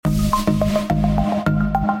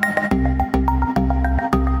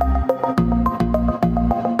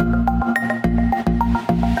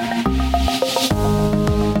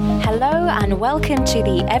welcome to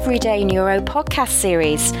the Everyday Neuro podcast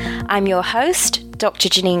series. I'm your host, Dr.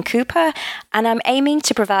 Janine Cooper, and I'm aiming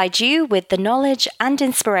to provide you with the knowledge and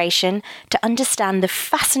inspiration to understand the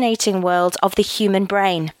fascinating world of the human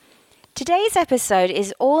brain. Today's episode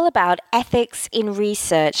is all about ethics in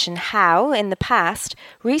research and how, in the past,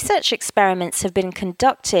 research experiments have been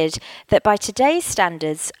conducted that by today's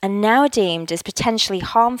standards are now deemed as potentially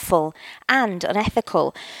harmful and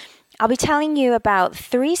unethical. I'll be telling you about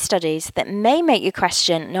 3 studies that may make you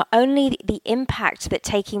question not only the impact that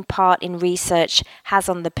taking part in research has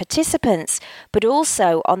on the participants, but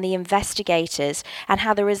also on the investigators and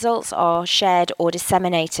how the results are shared or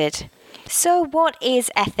disseminated. So what is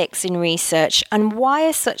ethics in research and why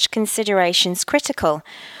are such considerations critical?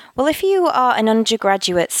 Well, if you are an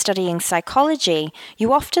undergraduate studying psychology,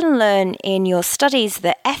 you often learn in your studies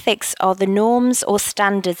that ethics are the norms or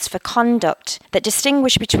standards for conduct that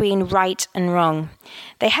distinguish between right and wrong.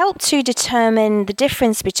 They help to determine the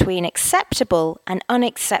difference between acceptable and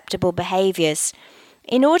unacceptable behaviours.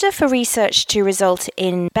 In order for research to result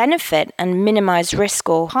in benefit and minimize risk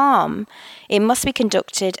or harm, it must be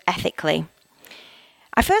conducted ethically.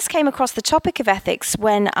 I first came across the topic of ethics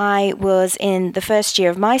when I was in the first year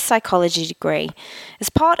of my psychology degree. As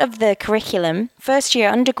part of the curriculum, first-year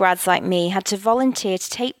undergrads like me had to volunteer to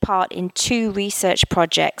take part in 2 research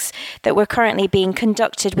projects that were currently being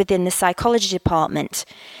conducted within the psychology department.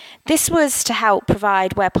 This was to help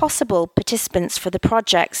provide, where possible, participants for the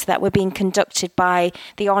projects that were being conducted by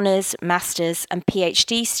the honours, masters and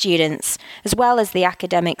PhD students, as well as the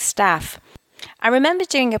academic staff. I remember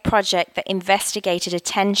doing a project that investigated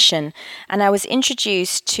attention, and I was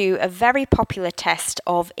introduced to a very popular test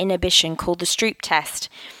of inhibition called the Stroop test.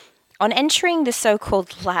 On entering the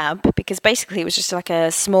so-called lab, because basically it was just like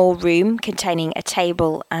a small room containing a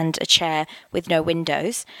table and a chair with no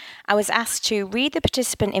windows, I was asked to read the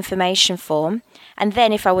participant information form, and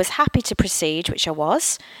then if I was happy to proceed, which I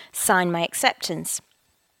was, sign my acceptance.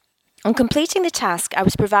 On completing the task, I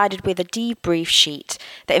was provided with a debrief sheet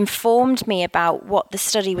that informed me about what the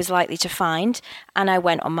study was likely to find, and I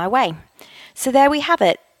went on my way. So there we have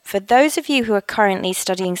it. For those of you who are currently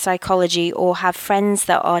studying psychology or have friends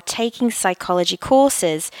that are taking psychology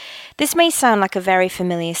courses, this may sound like a very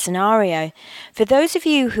familiar scenario. For those of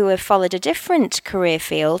you who have followed a different career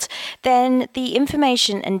field, then the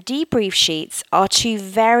information and debrief sheets are 2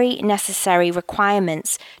 very necessary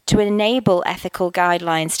requirements to enable ethical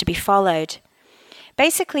guidelines to be followed.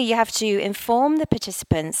 Basically, you have to inform the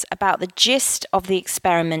participants about the gist of the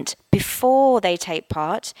experiment before they take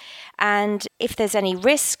part, and if there's any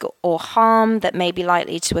risk or harm that may be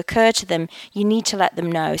likely to occur to them, you need to let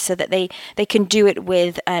them know so that they can do it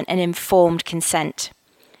with an informed consent.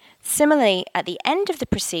 Similarly, at the end of the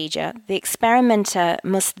procedure, the experimenter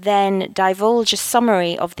must then divulge a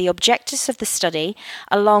summary of the objectives of the study,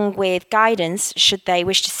 along with guidance should they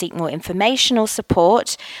wish to seek more information or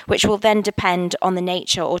support, which will then depend on the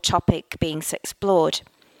nature or topic being explored.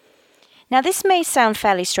 Now, this may sound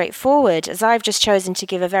fairly straightforward, as I've just chosen to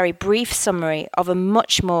give a very brief summary of a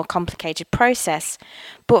much more complicated process,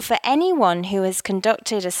 but for anyone who has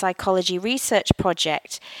conducted a psychology research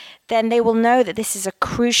project, then they will know that this is a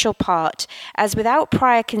crucial part, as without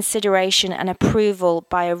prior consideration and approval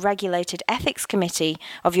by a regulated ethics committee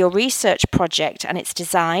of your research project and its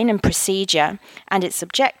design and procedure and its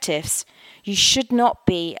objectives, you should not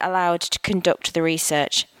be allowed to conduct the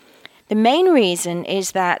research. The main reason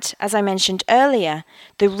is that, as I mentioned earlier,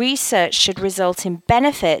 the research should result in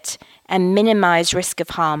benefit and minimize risk of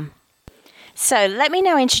harm. So let me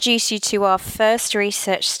now introduce you to our first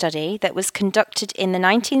research study that was conducted in the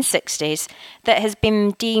 1960s that has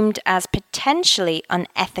been deemed as potentially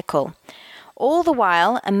unethical. All the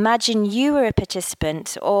while, imagine you are a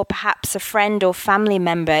participant, or perhaps a friend or family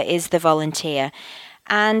member is the volunteer.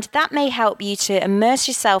 And that may help you to immerse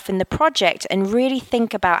yourself in the project and really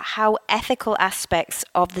think about how ethical aspects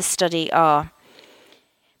of the study are.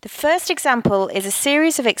 The first example is a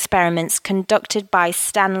series of experiments conducted by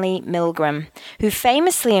Stanley Milgram, who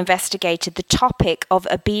famously investigated the topic of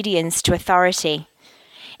obedience to authority.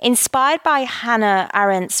 Inspired by Hannah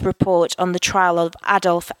Arendt's report on the trial of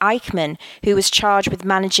Adolf Eichmann, who was charged with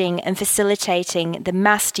managing and facilitating the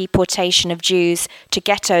mass deportation of Jews to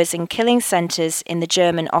ghettos and killing centers in the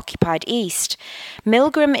German-occupied East,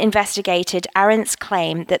 Milgram investigated Arendt's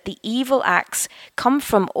claim that the evil acts come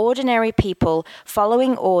from ordinary people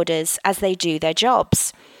following orders as they do their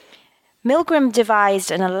jobs. Milgram devised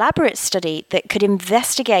an elaborate study that could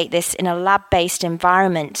investigate this in a lab-based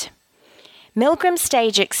environment. Milgram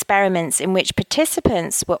staged experiments in which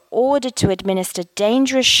participants were ordered to administer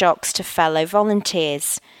dangerous shocks to fellow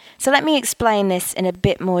volunteers. So let me explain this in a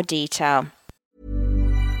bit more detail.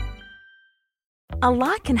 A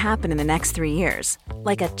lot can happen in the next 3 years.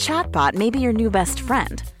 Like a chatbot may be your new best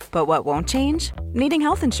friend. But what won't change? Needing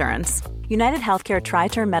health insurance. United Healthcare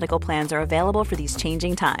Tri-Term Medical Plans are available for these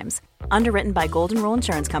changing times. Underwritten by Golden Rule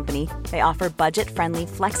Insurance Company, they offer budget-friendly,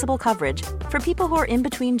 flexible coverage for people who are in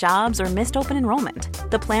between jobs or missed open enrollment.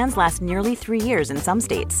 The plans last nearly 3 years in some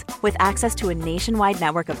states, with access to a nationwide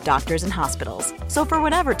network of doctors and hospitals. So for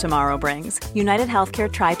whatever tomorrow brings, United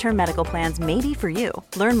Healthcare Tri-Term Medical Plans may be for you.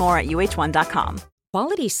 Learn more at uh1.com.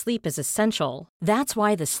 Quality sleep is essential. That's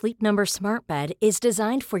why the Sleep Number Smart Bed is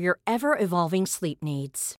designed for your ever-evolving sleep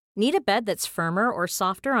needs. Need a bed that's firmer or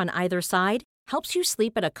softer on either side? Helps you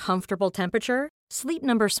sleep at a comfortable temperature? Sleep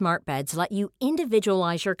Number Smart Beds let you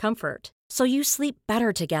individualize your comfort, so you sleep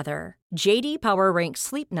better together. J.D. Power ranks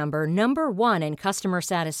Sleep Number number 1 in customer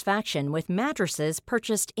satisfaction with mattresses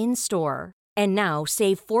purchased in-store. And now,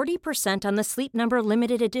 save 40% on the Sleep Number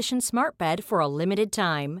Limited Edition Smart Bed for a limited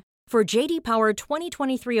time. For J.D. Power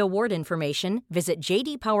 2023 award information, visit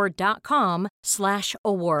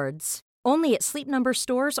jdpower.com/awards. Only at Sleep Number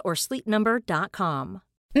stores or sleepnumber.com.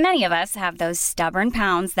 Many of us have those stubborn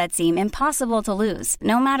pounds that seem impossible to lose,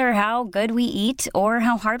 no matter how good we eat or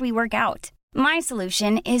how hard we work out. My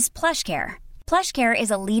solution is PlushCare. PlushCare is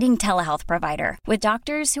a leading telehealth provider with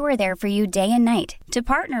doctors who are there for you day and night to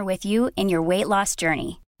partner with you in your weight loss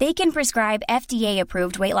journey. They can prescribe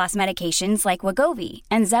FDA-approved weight loss medications like Wegovy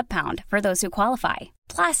and Zepbound for those who qualify.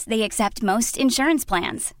 Plus, they accept most insurance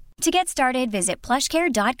plans. To get started, visit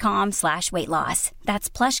plushcare.com/weightloss. That's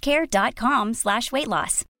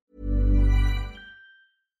plushcare.com/weightloss.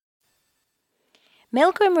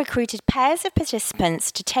 Milgram recruited pairs of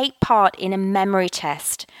participants to take part in a memory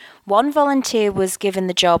test. One volunteer was given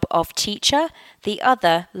the job of teacher, the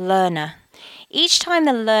other learner. Each time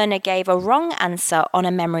the learner gave a wrong answer on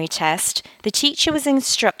a memory test, the teacher was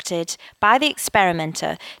instructed by the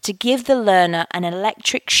experimenter to give the learner an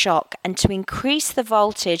electric shock and to increase the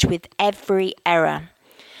voltage with every error.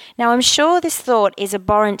 Now, I'm sure this thought is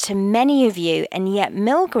abhorrent to many of you, and yet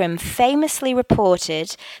Milgram famously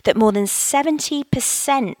reported that more than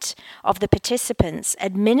 70% of the participants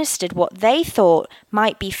administered what they thought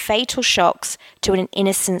might be fatal shocks to an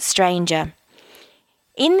innocent stranger.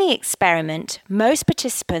 In the experiment, most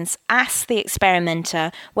participants asked the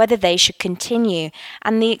experimenter whether they should continue,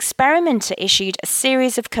 and the experimenter issued a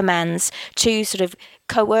series of commands to sort of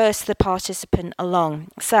coerce the participant along.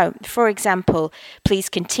 So, for example, please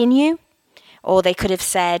continue, or they could have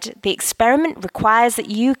said, the experiment requires that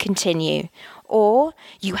you continue, or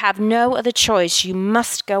you have no other choice, you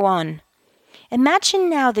must go on. Imagine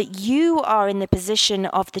now that you are in the position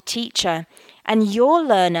of the teacher and your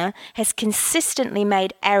learner has consistently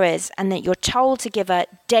made errors and that you're told to give a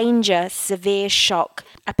danger, severe shock,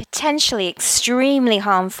 a potentially extremely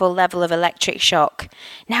harmful level of electric shock.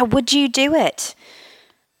 Now, would you do it?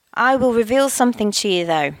 I will reveal something to you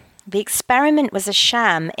though. The experiment was a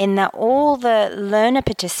sham in that all the learner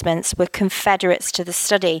participants were confederates to the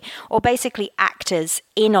study, or basically actors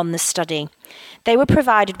in on the study. They were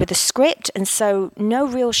provided with a script, and so no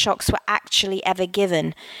real shocks were actually ever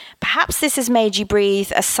given. Perhaps this has made you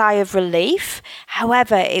breathe a sigh of relief.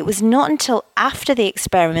 However, it was not until after the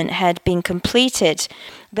experiment had been completed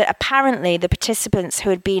that apparently the participants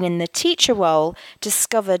who had been in the teacher role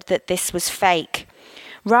discovered that this was fake.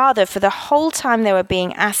 Rather, for the whole time they were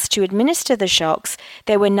being asked to administer the shocks,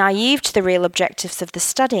 they were naive to the real objectives of the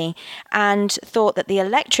study and thought that the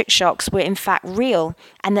electric shocks were in fact real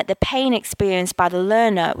and that the pain experienced by the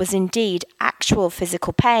learner was indeed actual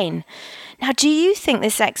physical pain. Now, do you think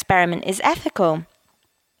this experiment is ethical?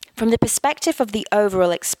 From the perspective of the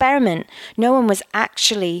overall experiment, no one was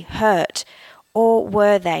actually hurt. Or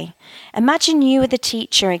were they? Imagine you were the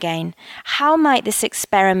teacher again. How might this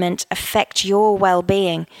experiment affect your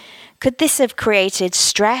well-being? Could this have created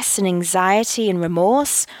stress and anxiety and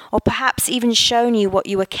remorse, or perhaps even shown you what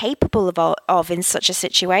you were capable of in such a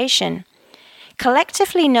situation?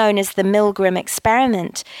 Collectively known as the Milgram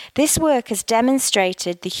experiment, this work has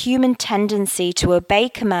demonstrated the human tendency to obey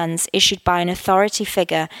commands issued by an authority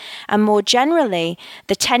figure, and more generally,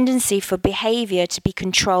 the tendency for behavior to be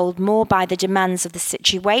controlled more by the demands of the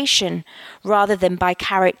situation rather than by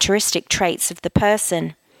characteristic traits of the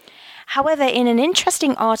person. However, in an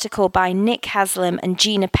interesting article by Nick Haslam and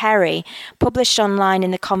Gina Perry, published online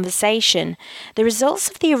in The Conversation, the results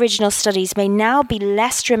of the original studies may now be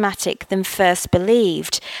less dramatic than first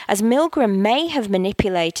believed, as Milgram may have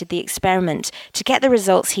manipulated the experiment to get the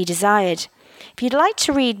results he desired. If you'd like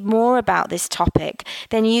to read more about this topic,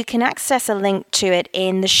 then you can access a link to it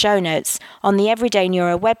in the show notes on the Everyday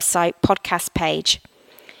Neuro website podcast page.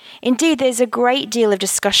 Indeed, there's a great deal of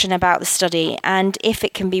discussion about the study and if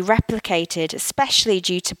it can be replicated, especially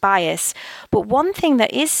due to bias. But one thing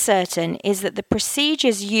that is certain is that the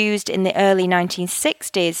procedures used in the early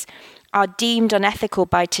 1960s are deemed unethical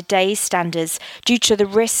by today's standards due to the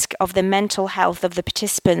risk of the mental health of the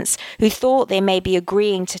participants who thought they may be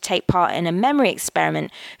agreeing to take part in a memory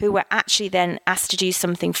experiment, who were actually then asked to do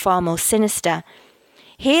something far more sinister.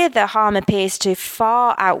 Here, the harm appears to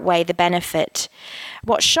far outweigh the benefit.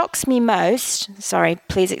 What shocks me most, sorry,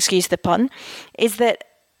 please excuse the pun, is that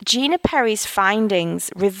Gina Perry's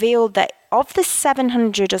findings revealed that of the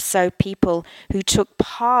 700 or so people who took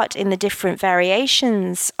part in the different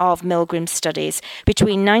variations of Milgram's studies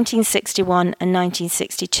between 1961 and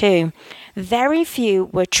 1962, very few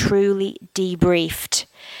were truly debriefed.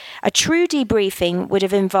 A true debriefing would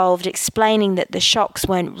have involved explaining that the shocks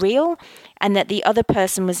weren't real and that the other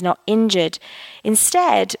person was not injured.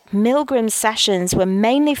 Instead, Milgram's sessions were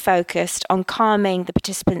mainly focused on calming the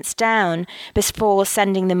participants down before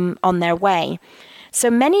sending them on their way. So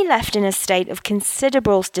many left in a state of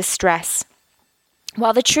considerable distress.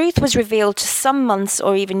 While the truth was revealed to some months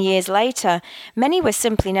or even years later, many were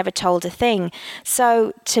simply never told a thing.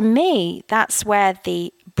 So to me, that's where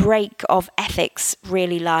the break of ethics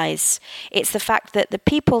really lies. It's the fact that the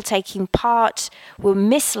people taking part were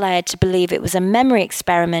misled to believe it was a memory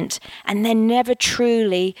experiment and then never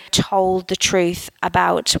truly told the truth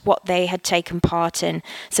about what they had taken part in.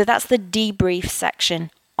 So that's the debrief section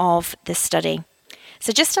of the study.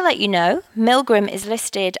 So just to let you know, Milgram is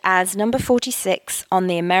listed as number 46 on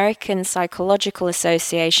the American Psychological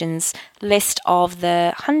Association's list of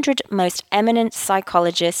the 100 most eminent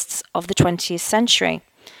psychologists of the 20th century.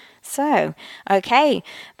 So, okay,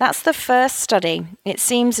 that's the first study. It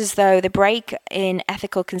seems as though the break in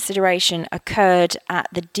ethical consideration occurred at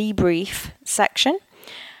the debrief section.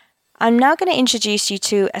 I'm now going to introduce you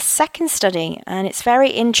to a second study, and it's very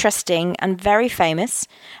interesting and very famous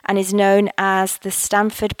and is known as the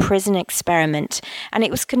Stanford Prison Experiment. And it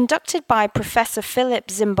was conducted by Professor Philip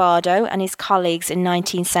Zimbardo and his colleagues in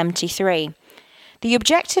 1973. The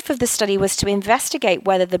objective of the study was to investigate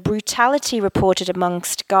whether the brutality reported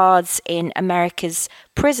amongst guards in America's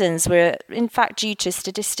prisons were in fact due to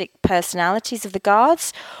sadistic personalities of the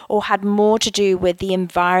guards or had more to do with the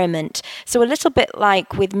environment. So a little bit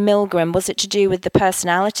like with Milgram, was it to do with the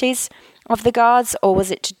personalities of the guards or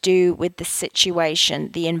was it to do with the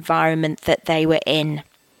situation, the environment that they were in?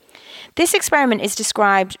 This experiment is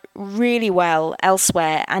described really well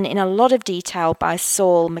elsewhere and in a lot of detail by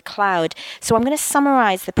Saul McLeod. So I'm going to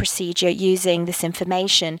summarize the procedure using this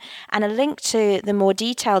information, and a link to the more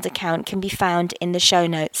detailed account can be found in the show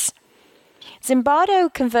notes.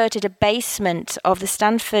 Zimbardo converted a basement of the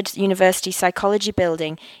Stanford University Psychology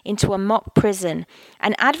Building into a mock prison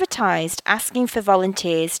and advertised asking for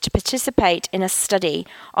volunteers to participate in a study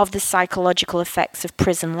of the psychological effects of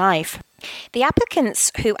prison life. The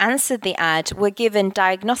applicants who answered the ad were given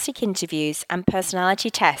diagnostic interviews and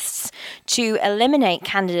personality tests to eliminate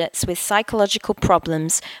candidates with psychological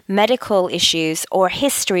problems, medical issues, or a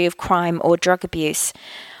history of crime or drug abuse.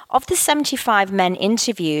 Of the 75 men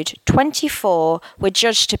interviewed, 24 were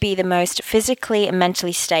judged to be the most physically and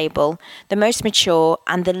mentally stable, the most mature,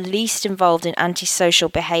 and the least involved in antisocial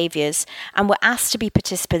behaviours, and were asked to be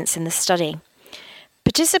participants in the study.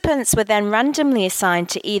 Participants were then randomly assigned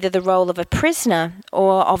to either the role of a prisoner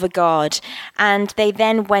or of a guard, and they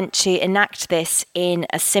then went to enact this in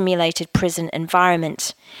a simulated prison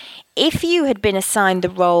environment. If you had been assigned the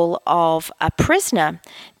role of a prisoner,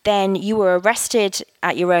 then you were arrested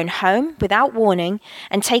at your own home without warning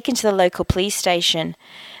and taken to the local police station.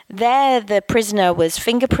 There, the prisoner was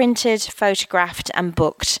fingerprinted, photographed, and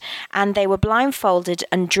booked, and they were blindfolded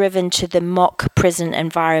and driven to the mock prison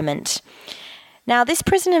environment. Now, this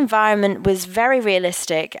prison environment was very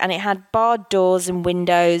realistic, and it had barred doors and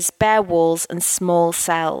windows, bare walls, and small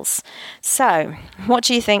cells. So, what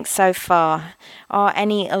do you think so far? Are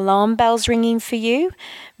any alarm bells ringing for you?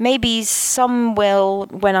 Maybe some will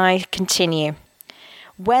when I continue.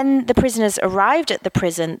 When the prisoners arrived at the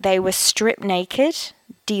prison, they were stripped naked,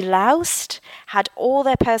 deloused, had all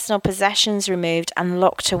their personal possessions removed and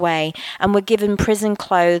locked away, and were given prison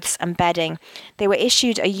clothes and bedding. They were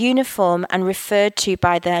issued a uniform and referred to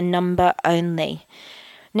by their number only.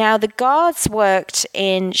 Now, the guards worked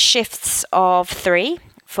in shifts of 3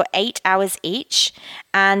 for 8 hours each,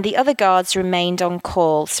 and the other guards remained on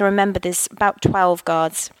call. So remember, there's about 12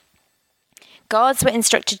 guards. Guards were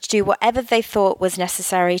instructed to do whatever they thought was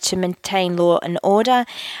necessary to maintain law and order,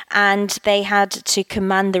 and they had to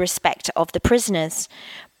command the respect of the prisoners.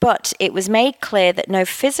 But it was made clear that no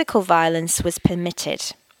physical violence was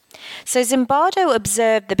permitted. So Zimbardo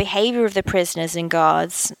observed the behavior of the prisoners and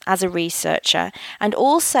guards as a researcher and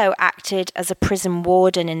also acted as a prison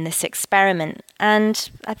warden in this experiment. And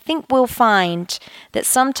I think we'll find that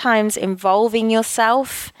sometimes involving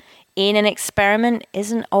yourself in an experiment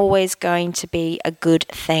isn't always going to be a good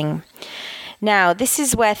thing. Now, this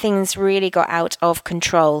is where things really got out of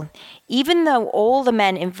control. Even though all the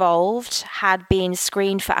men involved had been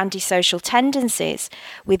screened for antisocial tendencies,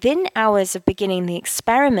 within hours of beginning the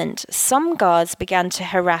experiment, some guards began to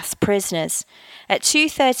harass prisoners. At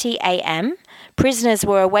 2:30 a.m., prisoners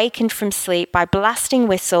were awakened from sleep by blasting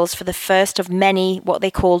whistles for the first of many what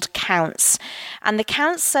they called counts. And the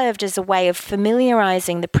counts served as a way of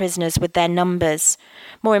familiarizing the prisoners with their numbers.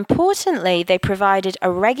 More importantly, they provided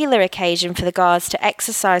a regular occasion for the guards to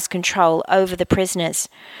exercise control over the prisoners.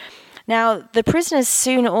 Now, the prisoners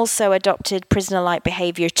soon also adopted prisoner-like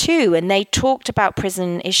behavior too, and they talked about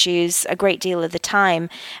prison issues a great deal of the time,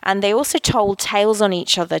 and they also told tales on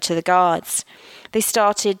each other to the guards. They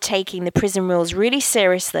started taking the prison rules really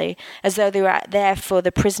seriously, as though they were there for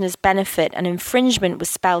the prisoners' benefit, and infringement would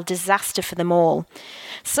spell disaster for them all.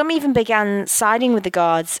 Some even began siding with the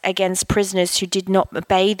guards against prisoners who did not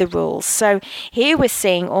obey the rules. So here we're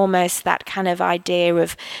seeing almost that kind of idea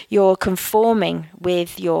of you're conforming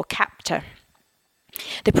with your captor.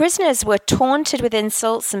 The prisoners were taunted with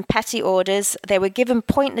insults and petty orders, they were given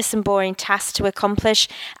pointless and boring tasks to accomplish,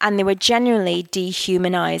 and they were generally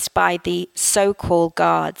dehumanized by the so-called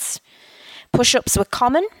guards. Push-ups were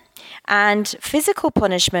common, and physical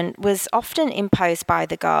punishment was often imposed by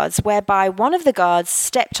the guards, whereby one of the guards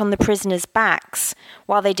stepped on the prisoners' backs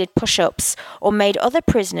while they did push-ups, or made other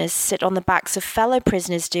prisoners sit on the backs of fellow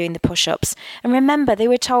prisoners doing the push-ups. And remember, they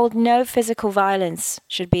were told no physical violence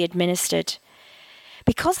should be administered.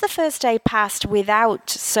 Because the first day passed without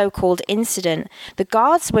so-called incident, the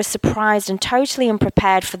guards were surprised and totally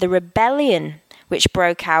unprepared for the rebellion which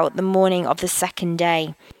broke out the morning of the second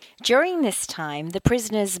day. During this time, the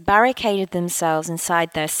prisoners barricaded themselves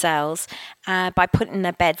inside their cells by putting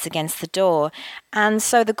their beds against the door, and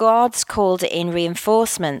so the guards called in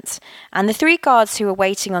reinforcements. And the 3 guards who were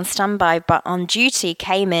waiting on standby but on duty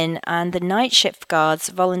came in, and the night shift guards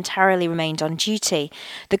voluntarily remained on duty.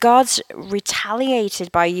 The guards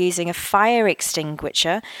retaliated by using a fire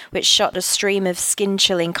extinguisher, which shot a stream of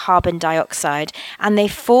skin-chilling carbon dioxide, and they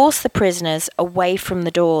forced the prisoners away from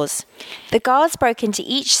the doors. The guards broke into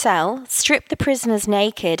each cell, stripped the prisoners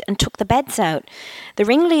naked, and took the beds out. The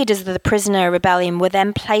ringleaders of the prisoner rebellion were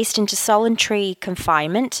then placed into solitary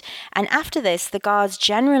confinement, and after this, the guards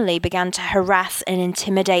generally began to harass and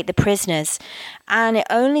intimidate the prisoners. And it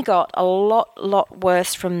only got a lot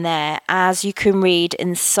worse from there, as you can read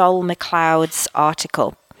in Sol McLeod's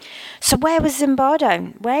article. So where was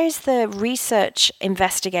Zimbardo? Where is the research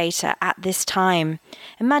investigator at this time?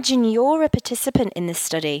 Imagine you're a participant in this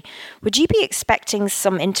study. Would you be expecting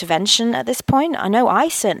some intervention at this point? I know I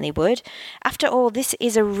certainly would. After all, this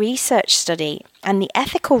is a research study, and the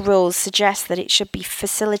ethical rules suggest that it should be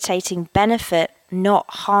facilitating benefit, not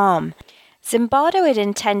harm. Zimbardo had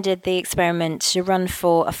intended the experiment to run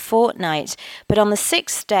for a fortnight, but on the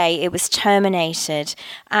 6th day it was terminated,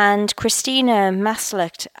 and Christina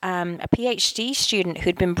Maslach, a PhD student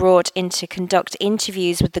who'd been brought in to conduct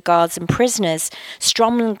interviews with the guards and prisoners,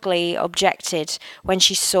 strongly objected when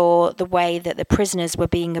she saw the way that the prisoners were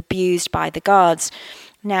being abused by the guards.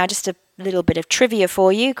 Now, just a little bit of trivia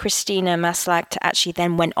for you. Christina Maslach actually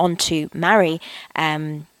then went on to marry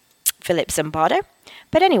Philip Zimbardo.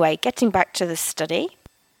 But anyway, getting back to the study,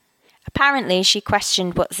 apparently she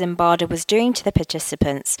questioned what Zimbardo was doing to the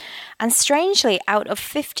participants, and strangely, out of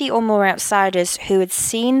 50 or more outsiders who had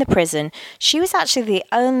seen the prison, she was actually the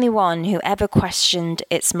only one who ever questioned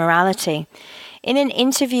its morality. In an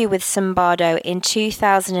interview with Zimbardo in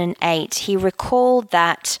 2008, he recalled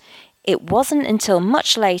that it wasn't until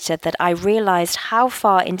much later that I realized how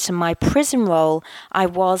far into my prison role I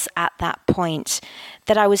was at that point,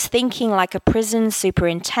 that I was thinking like a prison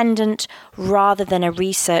superintendent rather than a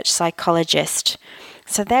research psychologist.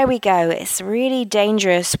 So there we go. It's really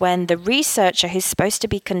dangerous when the researcher who's supposed to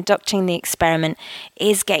be conducting the experiment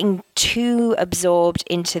is getting too absorbed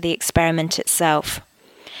into the experiment itself.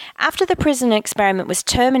 After the prison experiment was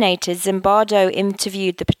terminated, Zimbardo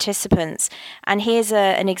interviewed the participants, and here's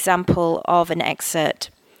an example of an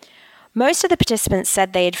excerpt. Most of the participants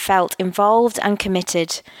said they had felt involved and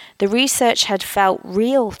committed. The research had felt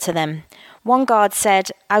real to them. One guard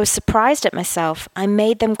said, "I was surprised at myself. I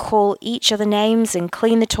made them call each other names and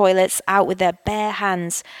clean the toilets out with their bare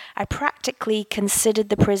hands. I practically considered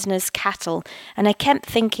the prisoners cattle, and I kept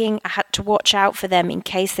thinking I had to watch out for them in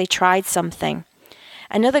case they tried something."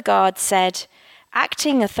 Another guard said,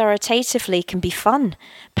 acting authoritatively can be fun.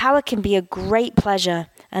 Power can be a great pleasure.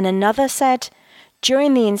 And another said,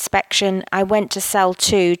 during the inspection, I went to cell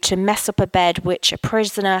 2 to mess up a bed which a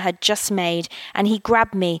prisoner had just made, and he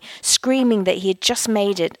grabbed me, screaming that he had just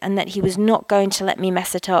made it and that he was not going to let me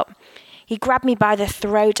mess it up. He grabbed me by the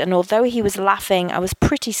throat, and although he was laughing, I was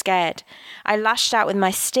pretty scared. I lashed out with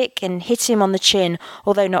my stick and hit him on the chin,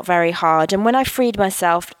 although not very hard, and when I freed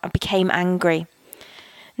myself, I became angry.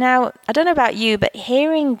 Now, I don't know about you, but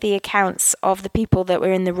hearing the accounts of the people that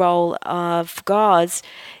were in the role of guards,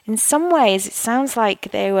 in some ways it sounds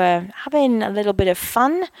like they were having a little bit of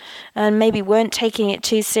fun and maybe weren't taking it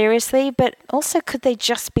too seriously, but also could they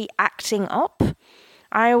just be acting up?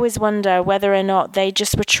 I always wonder whether or not they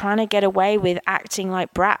just were trying to get away with acting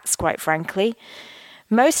like brats, quite frankly.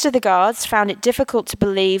 Most of the guards found it difficult to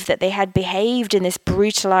believe that they had behaved in this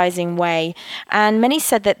brutalizing way, and many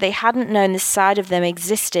said that they hadn't known this side of them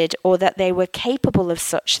existed or that they were capable of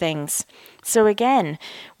such things. So again,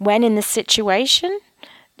 when in this situation,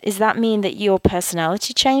 does that mean that your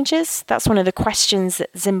personality changes? That's one of the questions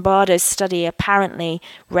that Zimbardo's study apparently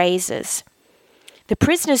raises. The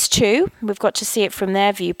prisoners too, we've got to see it from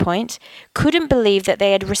their viewpoint, couldn't believe that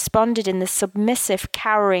they had responded in the submissive,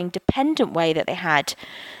 cowering, dependent way that they had.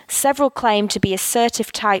 Several claimed to be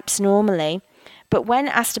assertive types normally, but when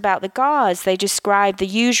asked about the guards, they described the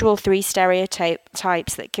usual 3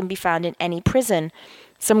 stereotypes that can be found in any prison.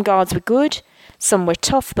 Some guards were good, some were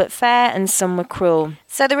tough but fair, and some were cruel.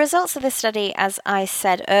 So the results of the study, as I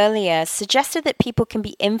said earlier, suggested that people can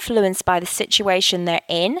be influenced by the situation they're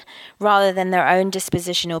in rather than their own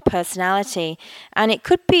disposition or personality, and it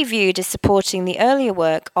could be viewed as supporting the earlier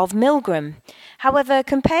work of Milgram. However,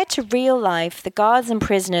 compared to real life, the guards and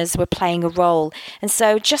prisoners were playing a role, and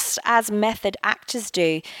so just as method actors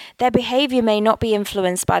do, their behavior may not be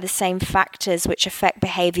influenced by the same factors which affect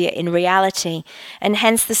behavior in reality, and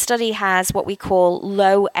hence the study has what we call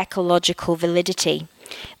low ecological validity.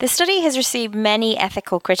 The study has received many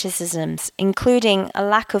ethical criticisms, including a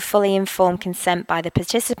lack of fully informed consent by the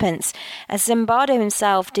participants, as Zimbardo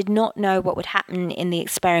himself did not know what would happen in the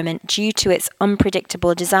experiment due to its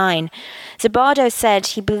unpredictable design. Zimbardo said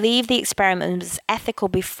he believed the experiment was ethical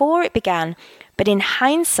before it began, but in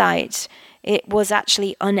hindsight, it was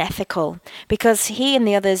actually unethical because he and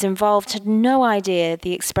the others involved had no idea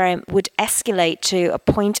the experiment would escalate to a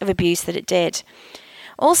point of abuse that it did.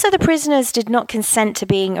 Also, the prisoners did not consent to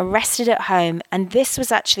being arrested at home, and this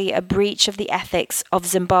was actually a breach of the ethics of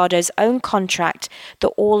Zimbardo's own contract that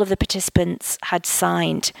all of the participants had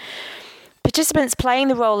signed. Participants playing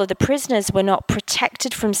the role of the prisoners were not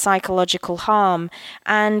protected from psychological harm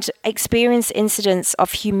and experienced incidents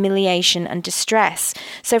of humiliation and distress.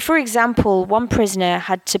 So, for example, one prisoner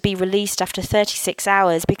had to be released after 36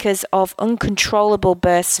 hours because of uncontrollable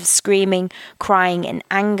bursts of screaming, crying, and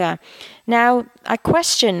anger. Now, I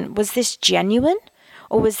question, was this genuine,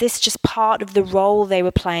 or was this just part of the role they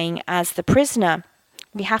were playing as the prisoner?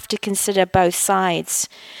 We have to consider both sides.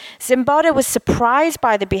 Zimbardo was surprised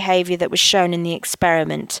by the behavior that was shown in the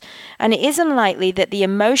experiment, and it is unlikely that the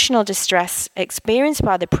emotional distress experienced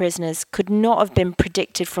by the prisoners could not have been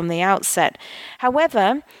predicted from the outset.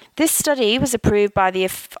 However, this study was approved by the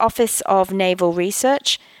Office of Naval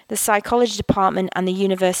Research, the Psychology Department, and the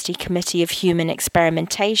University Committee of Human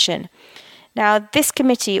Experimentation. Now, this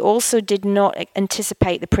committee also did not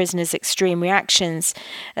anticipate the prisoners' extreme reactions,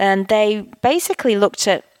 and they basically looked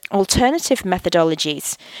at alternative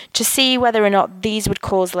methodologies to see whether or not these would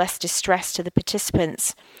cause less distress to the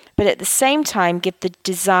participants, but at the same time give the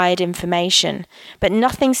desired information. But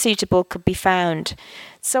nothing suitable could be found.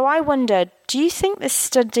 So I wonder, do you think this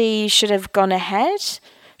study should have gone ahead?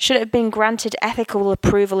 Should it have been granted ethical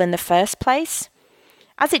approval in the first place?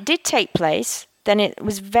 As it did take place, then it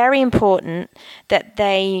was very important that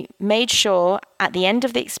they made sure at the end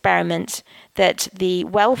of the experiment that the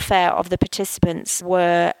welfare of the participants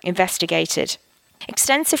were investigated.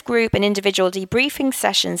 Extensive group and individual debriefing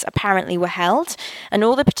sessions apparently were held, and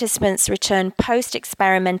all the participants returned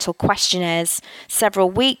post-experimental questionnaires several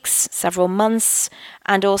weeks, several months,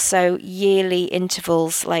 and also yearly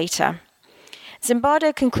intervals later.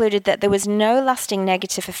 Zimbardo concluded that there was no lasting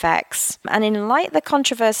negative effects, and in light of the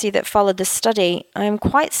controversy that followed the study, I am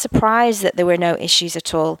quite surprised that there were no issues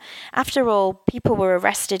at all. After all, people were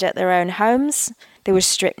arrested at their own homes, they were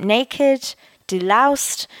stripped naked,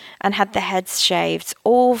 deloused, and had their heads shaved,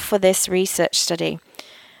 all for this research study.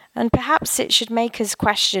 And perhaps it should make us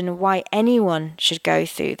question why anyone should go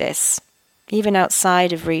through this, even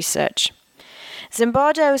outside of research.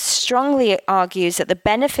 Zimbardo strongly argues that the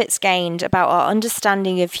benefits gained about our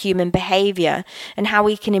understanding of human behaviour and how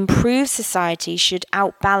we can improve society should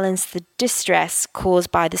outbalance the distress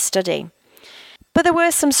caused by the study. But there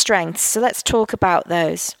were some strengths, so let's talk about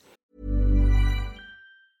those.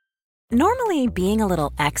 Normally, being a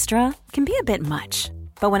little extra can be a bit much,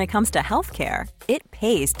 but when it comes to healthcare, it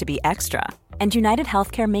pays to be extra. And United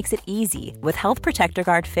Healthcare makes it easy with Health Protector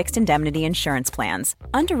Guard fixed indemnity insurance plans.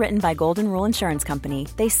 Underwritten by Golden Rule Insurance Company,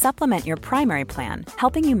 they supplement your primary plan,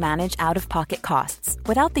 helping you manage out-of-pocket costs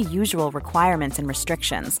without the usual requirements and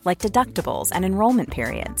restrictions like deductibles and enrollment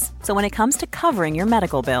periods. So when it comes to covering your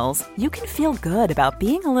medical bills, you can feel good about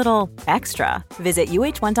being a little extra. Visit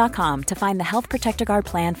uh1.com to find the Health Protector Guard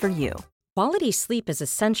plan for you. Quality sleep is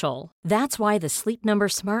essential. That's why the Sleep Number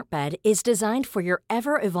Smart Bed is designed for your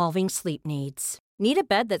ever-evolving sleep needs. Need a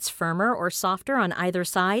bed that's firmer or softer on either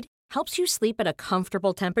side? Helps you sleep at a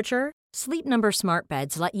comfortable temperature? Sleep Number Smart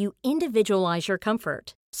Beds let you individualize your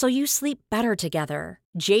comfort, so you sleep better together.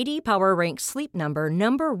 J.D. Power ranks Sleep Number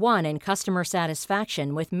number 1 in customer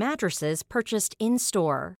satisfaction with mattresses purchased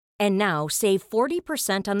in-store. And now, save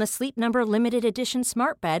 40% on the Sleep Number Limited Edition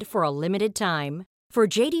Smart Bed for a limited time. For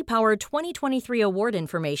J.D. Power 2023 award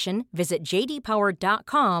information, visit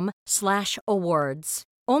jdpower.com/awards.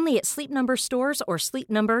 Only at Sleep Number stores or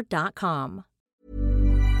sleepnumber.com.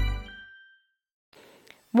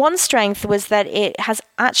 One strength was that it has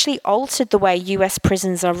actually altered the way US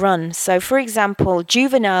prisons are run. So, for example,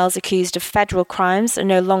 juveniles accused of federal crimes are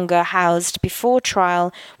no longer housed before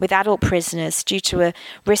trial with adult prisoners due to a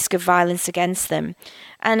risk of violence against them.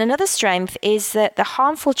 And another strength is that the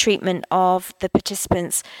harmful treatment of the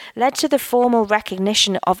participants led to the formal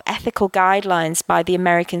recognition of ethical guidelines by the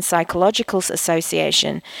American Psychological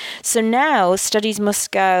Association. So now studies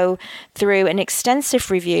must go through an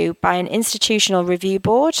extensive review by an institutional review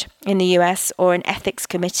board in the US or an ethics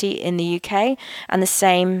committee in the UK, and the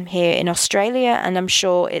same here in Australia, and I'm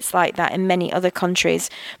sure it's like that in many other countries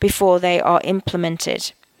before they are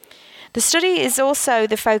implemented. The study is also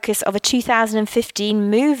the focus of a 2015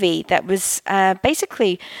 movie that was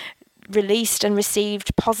basically released and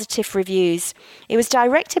received positive reviews. It was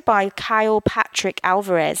directed by Kyle Patrick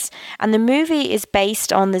Alvarez, and the movie is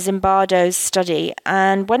based on the Zimbardo's study.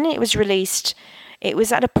 And when it was released, it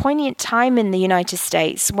was at a poignant time in the United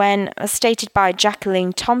States when, as stated by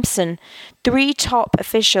Jacqueline Thompson, 3 top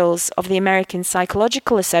officials of the American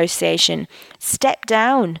Psychological Association stepped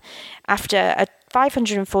down after a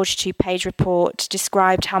 542-page report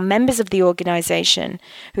described how members of the organization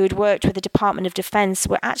who had worked with the Department of Defense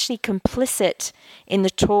were actually complicit in the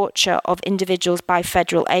torture of individuals by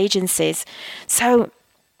federal agencies. So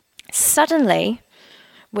suddenly,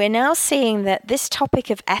 we're now seeing that this topic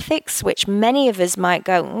of ethics, which many of us might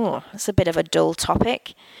go, oh, it's a bit of a dull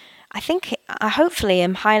topic, I hopefully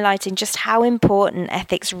am highlighting just how important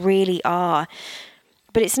ethics really are.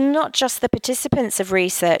 But it's not just the participants of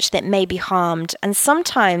research that may be harmed, and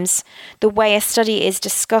sometimes the way a study is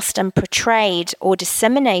discussed and portrayed or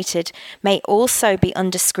disseminated may also be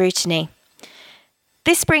under scrutiny.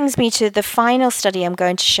 This brings me to the final study I'm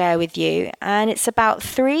going to share with you, and it's about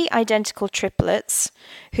 3 identical triplets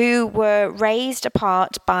who were raised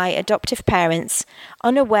apart by adoptive parents,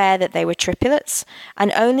 unaware that they were triplets,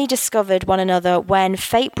 and only discovered one another when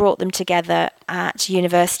fate brought them together at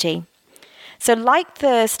university. So like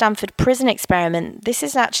the Stanford prison experiment, this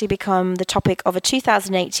has actually become the topic of a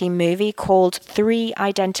 2018 movie called 3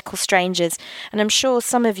 Identical Strangers, and I'm sure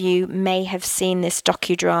some of you may have seen this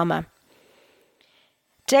docudrama.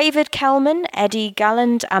 David Kellman, Eddie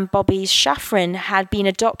Galland, and Bobby Shafran had been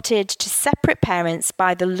adopted to separate parents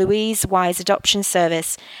by the Louise Wise Adoption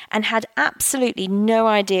Service and had absolutely no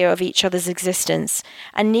idea of each other's existence,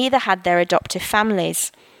 and neither had their adoptive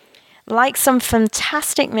families. Like some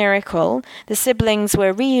fantastic miracle, the siblings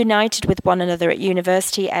were reunited with one another at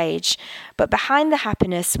university age, but behind the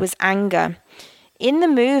happiness was anger. In the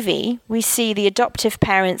movie, we see the adoptive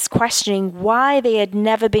parents questioning why they had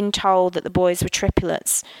never been told that the boys were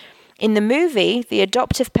triplets. In the movie, the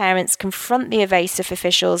adoptive parents confront the evasive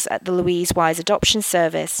officials at the Louise Wise Adoption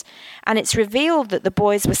Service, and it's revealed that the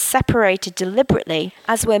boys were separated deliberately,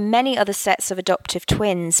 as were many other sets of adoptive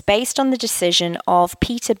twins, based on the decision of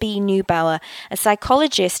Peter B. Neubauer, a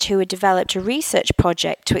psychologist who had developed a research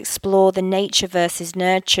project to explore the nature versus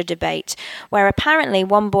nurture debate, where apparently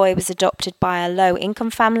one boy was adopted by a low-income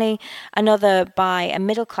family, another by a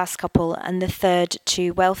middle-class couple, and the third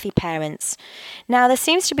to wealthy parents. Now, there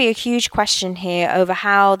seems to be a huge question here over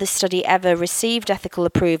how this study ever received ethical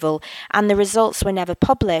approval, and the results were never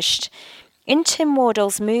published. In Tim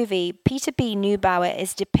Wardell's movie, Peter B. Neubauer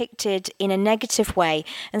is depicted in a negative way,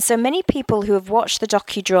 and so many people who have watched the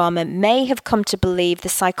docudrama may have come to believe the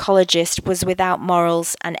psychologist was without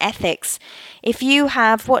morals and ethics. If you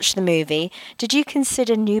have watched the movie, did you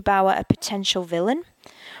consider Neubauer a potential villain?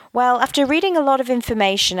 Well, after reading a lot of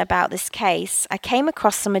information about this case, I came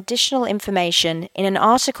across some additional information in an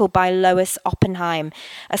article by Lois Oppenheim,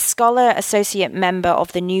 a scholar associate member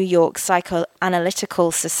of the New York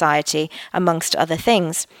Psychoanalytical Society, amongst other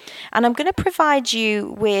things. And I'm going to provide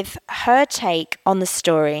you with her take on the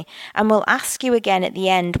story, and will ask you again at the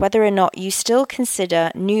end whether or not you still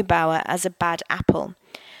consider Neubauer as a bad apple.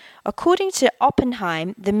 According to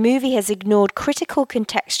Oppenheim, the movie has ignored critical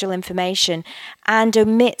contextual information and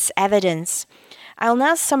omits evidence. I'll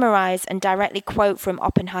now summarize and directly quote from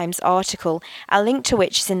Oppenheim's article, a link to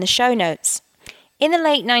which is in the show notes. In the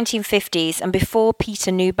late 1950s and before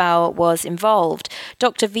Peter Neubauer was involved,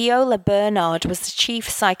 Dr. Viola Bernard was the chief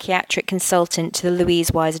psychiatric consultant to the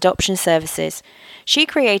Louise Wise Adoption Services. She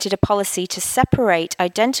created a policy to separate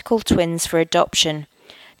identical twins for adoption.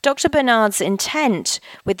 Dr. Bernard's intent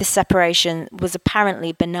with the separation was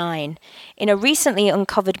apparently benign. In a recently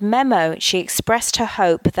uncovered memo, she expressed her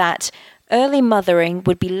hope that early mothering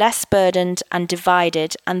would be less burdened and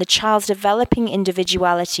divided, and the child's developing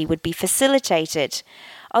individuality would be facilitated.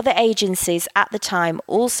 Other agencies at the time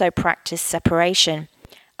also practiced separation.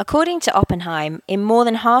 According to Oppenheim, in more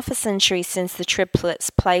than half a century since the triplets'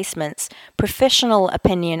 placements, professional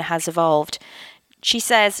opinion has evolved. She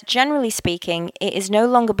says, generally speaking, it is no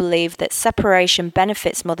longer believed that separation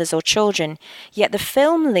benefits mothers or children, yet the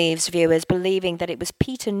film leaves viewers believing that it was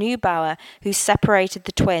Peter Neubauer who separated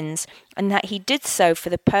the twins, and that he did so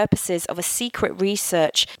for the purposes of a secret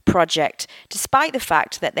research project, despite the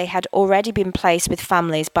fact that they had already been placed with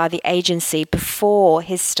families by the agency before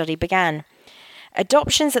his study began.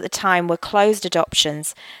 Adoptions at the time were closed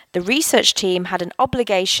adoptions. The research team had an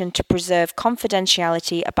obligation to preserve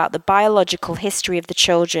confidentiality about the biological history of the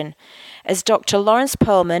children. As Dr. Lawrence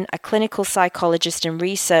Perlman, a clinical psychologist and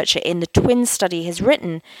researcher in the twin study, has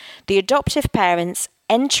written, the adoptive parents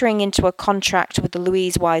entering into a contract with the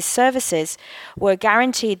Louise Wise Services were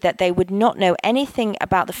guaranteed that they would not know anything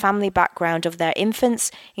about the family background of their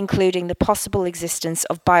infants, including the possible existence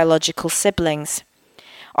of biological siblings.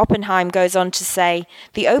 Oppenheim goes on to say,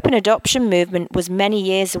 the open adoption movement was many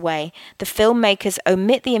years away. The filmmakers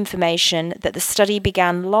omit the information that the study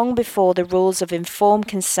began long before the rules of informed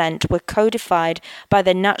consent were codified by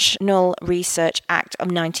the National Research Act of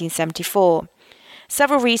 1974.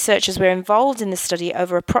 Several researchers were involved in the study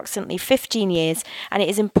over approximately 15 years, and it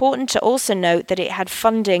is important to also note that it had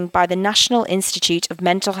funding by the National Institute of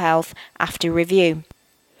Mental Health after review.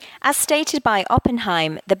 As stated by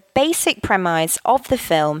Oppenheim, the basic premise of the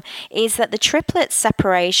film is that the triplets'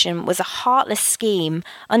 separation was a heartless scheme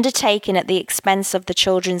undertaken at the expense of the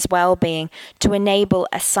children's well-being to enable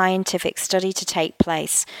a scientific study to take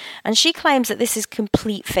place, and she claims that this is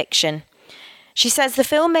complete fiction. She says the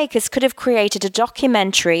filmmakers could have created a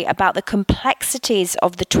documentary about the complexities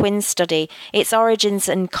of the twin study, its origins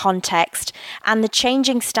and context, and the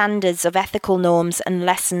changing standards of ethical norms and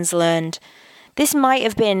lessons learned. This might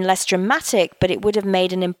have been less dramatic, but it would have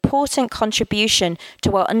made an important contribution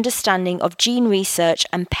to our understanding of gene research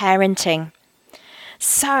and parenting.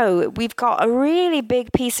 So, we've got a really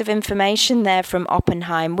big piece of information there from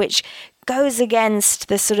Oppenheim, which goes against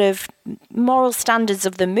the sort of moral standards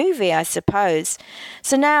of the movie, I suppose.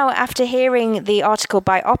 So now, after hearing the article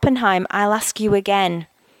by Oppenheim, I'll ask you again,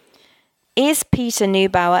 is Peter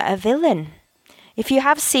Neubauer a villain? If you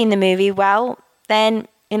have seen the movie, well, then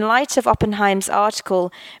in light of Oppenheim's article,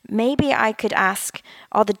 maybe I could ask,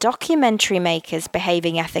 are the documentary makers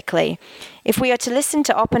behaving ethically? If we are to listen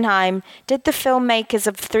to Oppenheim, did the filmmakers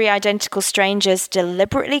of Three Identical Strangers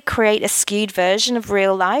deliberately create a skewed version of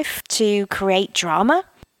real life to create drama?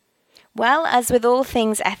 Well, as with all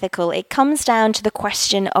things ethical, it comes down to the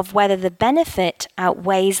question of whether the benefit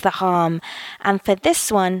outweighs the harm. And for this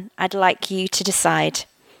one, I'd like you to decide.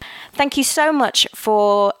 Thank you so much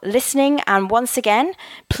for listening, and once again,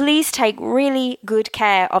 please take really good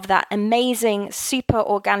care of that amazing, super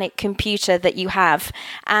organic computer that you have,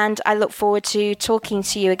 and I look forward to talking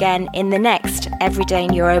to you again in the next Everyday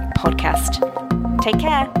Neuro podcast. Take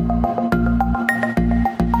care.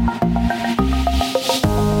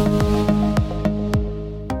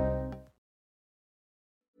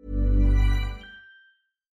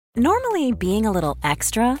 Normally, being a little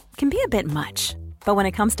extra can be a bit much. But when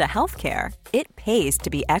it comes to healthcare, it pays to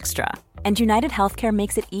be extra. And United Healthcare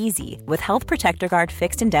makes it easy with Health Protector Guard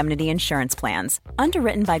fixed indemnity insurance plans.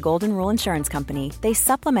 Underwritten by Golden Rule Insurance Company, they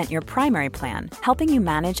supplement your primary plan, helping you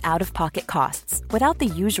manage out-of-pocket costs without the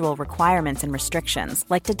usual requirements and restrictions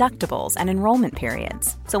like deductibles and enrollment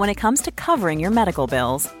periods. So when it comes to covering your medical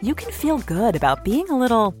bills, you can feel good about being a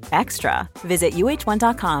little extra. Visit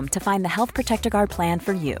uh1.com to find the Health Protector Guard plan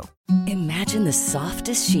for you. Imagine the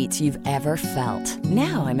softest sheets you've ever felt.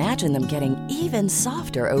 Now imagine them getting even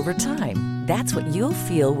softer over time. That's what you'll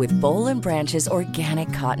feel with Boll & Branch's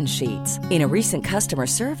organic cotton sheets. In a recent customer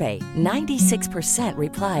survey, 96%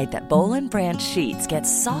 replied that Boll & Branch sheets get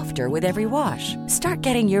softer with every wash. Start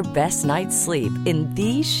getting your best night's sleep in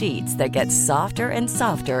these sheets that get softer and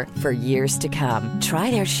softer for years to come.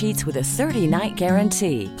 Try their sheets with a 30-night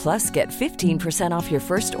guarantee. Plus, get 15% off your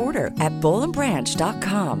first order at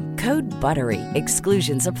bollandbranch.com. Code BUTTERY.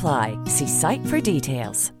 Exclusions apply. See site for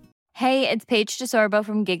details. Hey, it's Paige DeSorbo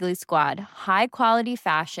from Giggly Squad. High quality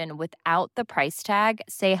fashion without the price tag.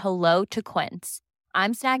 Say hello to Quince.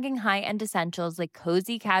 I'm snagging high-end essentials like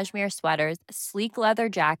cozy cashmere sweaters, sleek leather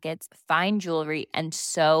jackets, fine jewelry, and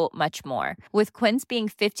so much more. With Quince being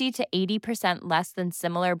 50 to 80% less than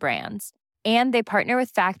similar brands. And they partner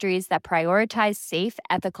with factories that prioritize safe,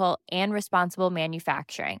 ethical, and responsible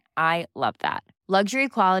manufacturing. I love that. Luxury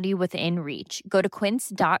quality within reach. Go to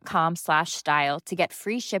quince.com/style to get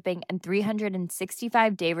free shipping and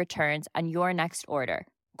 365-day returns on your next order.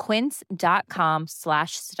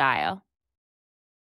 Quince.com/style.